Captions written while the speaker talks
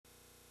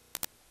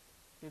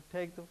you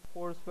take the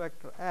force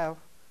vector F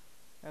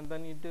and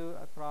then you do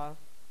a cross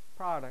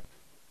product.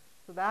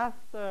 So that's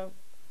the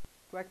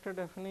vector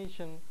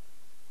definition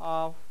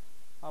of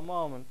a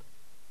moment.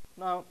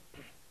 Now,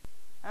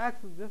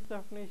 actually this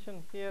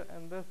definition here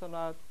and this are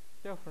not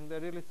different, they're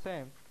really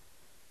same.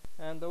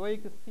 And the way you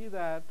can see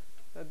that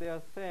they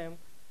are same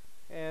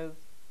is,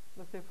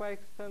 let's say if I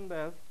extend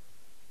this,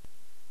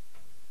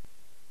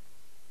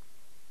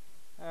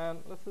 and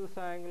let's say this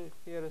angle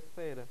here is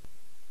theta,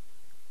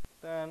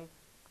 then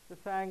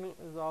this angle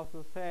is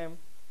also the same,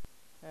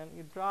 and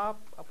you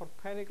drop a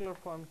perpendicular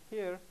from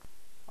here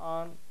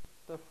on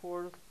the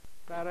force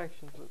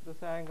direction, so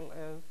this angle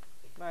is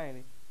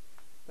 90.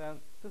 Then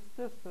this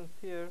distance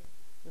here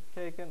is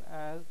taken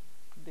as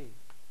d.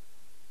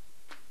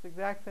 It's the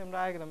exact same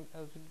diagram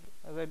as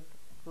I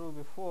drew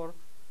before.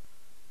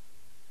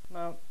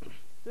 Now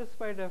this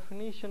by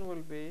definition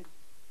will be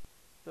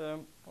the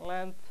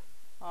length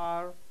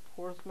r,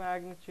 force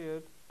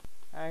magnitude,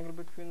 angle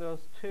between those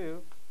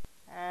two,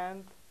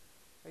 and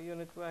a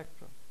unit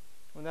vector.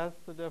 And that's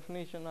the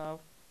definition of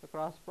the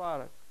cross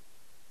product.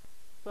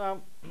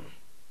 So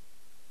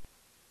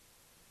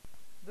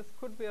this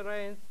could be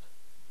arranged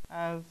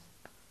as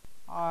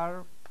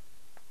r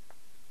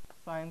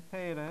sine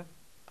theta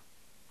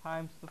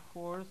times the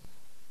force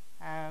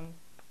and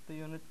the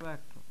unit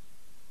vector.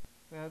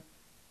 Where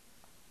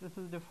this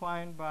is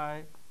defined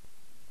by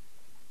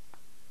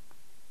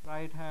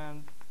right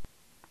hand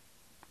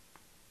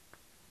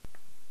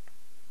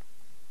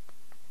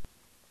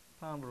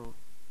thumb rule.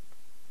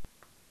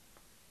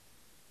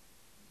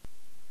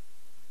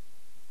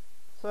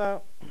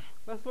 So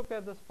let's look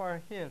at this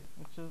part here,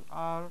 which is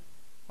r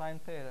sine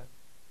theta.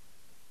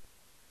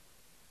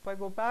 If I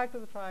go back to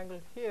the triangle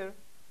here,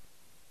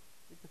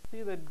 you can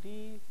see that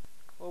d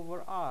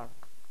over r,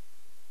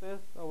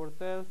 this over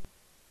this,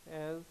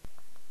 is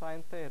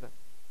sine theta.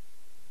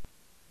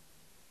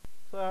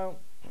 So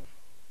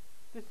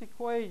this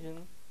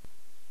equation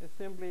is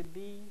simply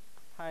d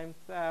times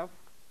f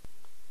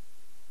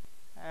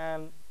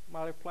and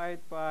multiplied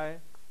by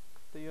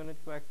the unit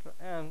vector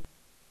n,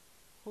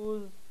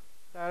 whose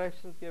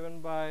direction is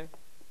given by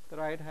the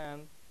right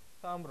hand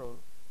thumb rule.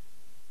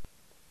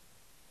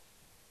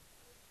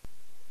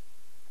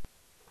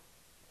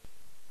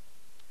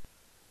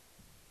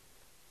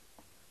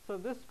 So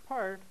this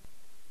part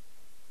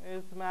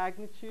is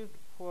magnitude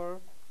for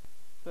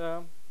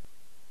the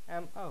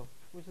MO,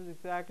 which is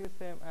exactly the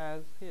same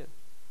as here.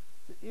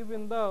 So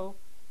even though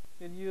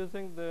you're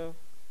using the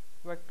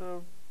vector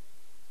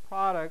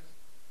products,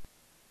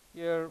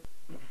 your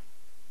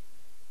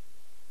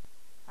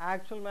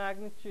actual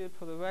magnitude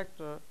for the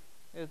vector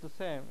is the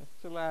same. It's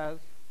still as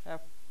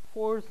F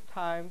force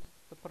times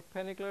the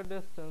perpendicular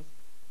distance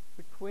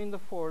between the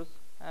force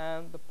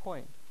and the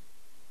point.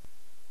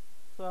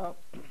 So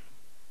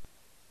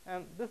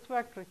and this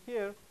vector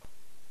here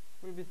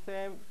will be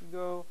same,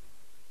 go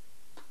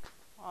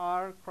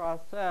r cross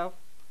F,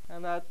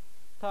 and that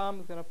thumb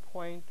is going to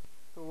point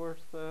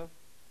towards the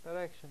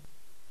direction.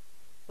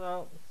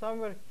 So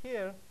somewhere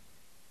here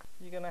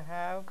you're going to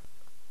have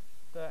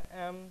the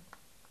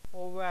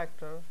MO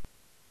vector,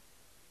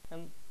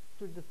 and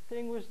to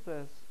distinguish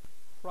this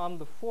from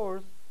the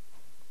force,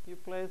 you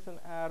place an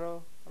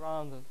arrow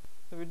around it.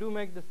 So we do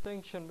make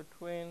distinction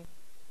between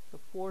the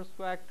force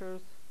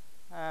vectors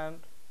and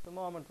the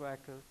moment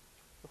vectors.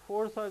 The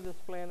force are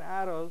just plain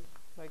arrows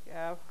like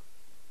F,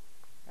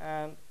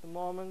 and the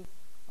moments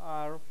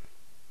are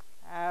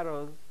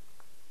arrows,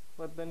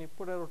 but then you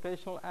put a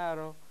rotational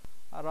arrow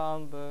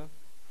around the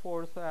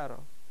force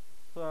arrow.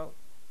 So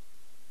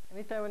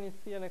anytime when you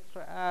see an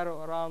extra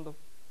arrow around the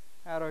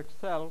arrow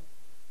itself,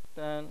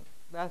 then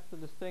that's the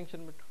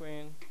distinction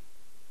between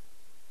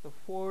the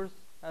force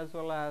as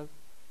well as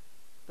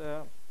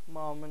the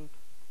moment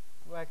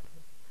vector.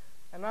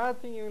 Another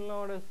thing you will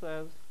notice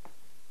is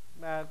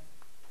that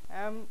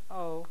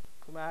MO,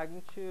 the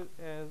magnitude,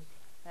 is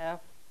F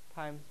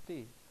times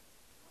D.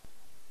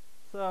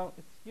 So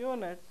its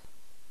units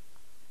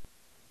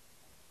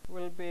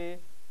will be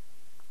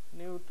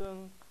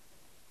Newton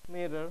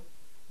meter,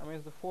 I mean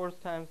it's the force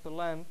times the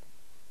length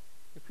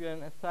if you're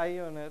in SI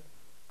unit,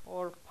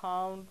 or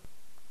pound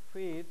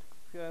feet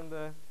if you're in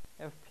the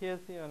FPS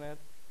unit,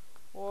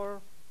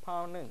 or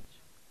pound inch.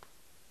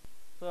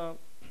 So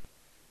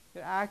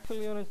your actual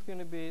unit is going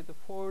to be the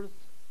force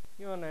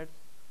units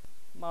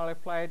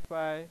multiplied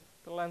by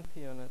the length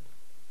unit.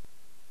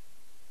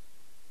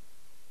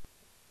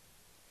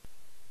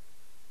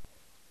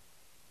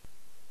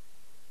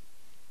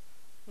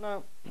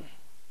 Now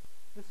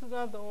this is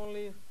not the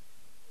only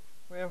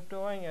way of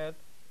doing it.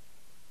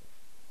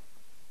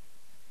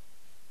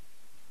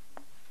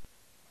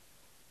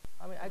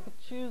 I mean, I could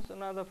choose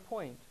another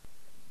point.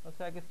 Let's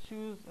say I could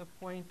choose a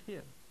point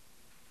here,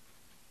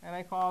 and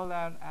I call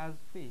that as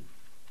B.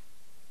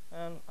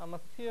 And I'm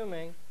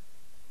assuming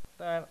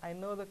that I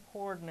know the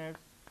coordinates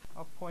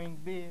of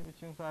point B,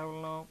 which means I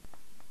will know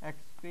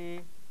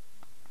XB,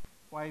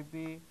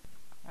 YB,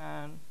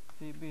 and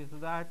ZB. So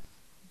that's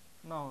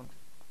known.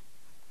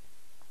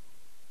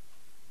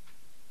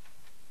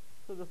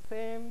 So the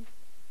same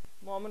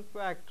moment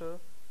vector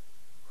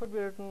could be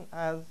written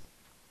as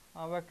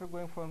a vector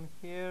going from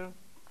here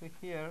to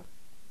here.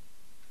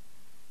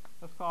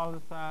 Let's call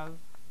this as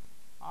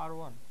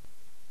R1.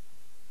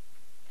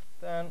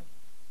 Then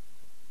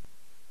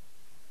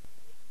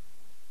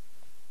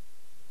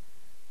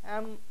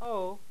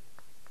MO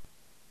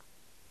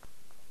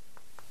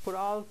could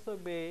also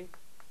be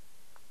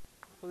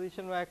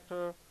position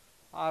vector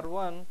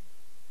R1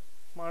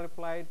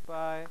 multiplied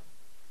by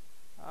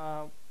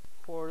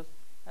force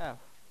F.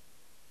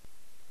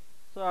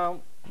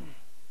 So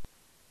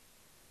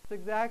it's the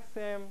exact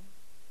same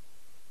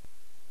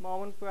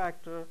moment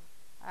vector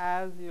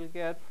as you'll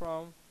get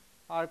from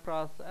R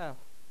cross F.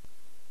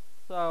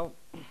 So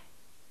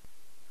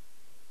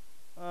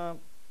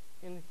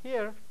in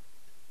here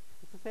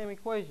it's the same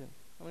equation.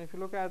 I mean, if you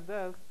look at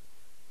this,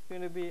 it's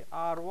going to be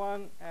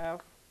R1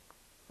 F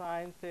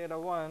sine theta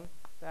 1,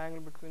 the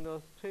angle between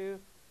those two,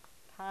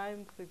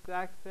 times the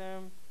exact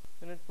same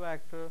unit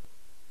vector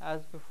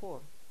as before.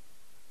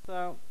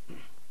 So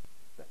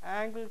the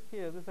angle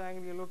here, this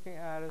angle you're looking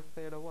at, is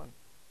theta 1,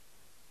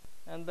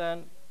 and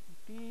then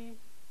d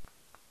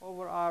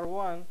over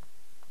R1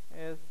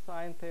 is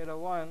sine theta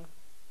 1,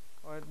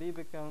 or d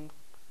becomes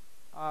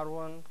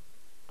R1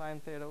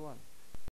 sine theta 1.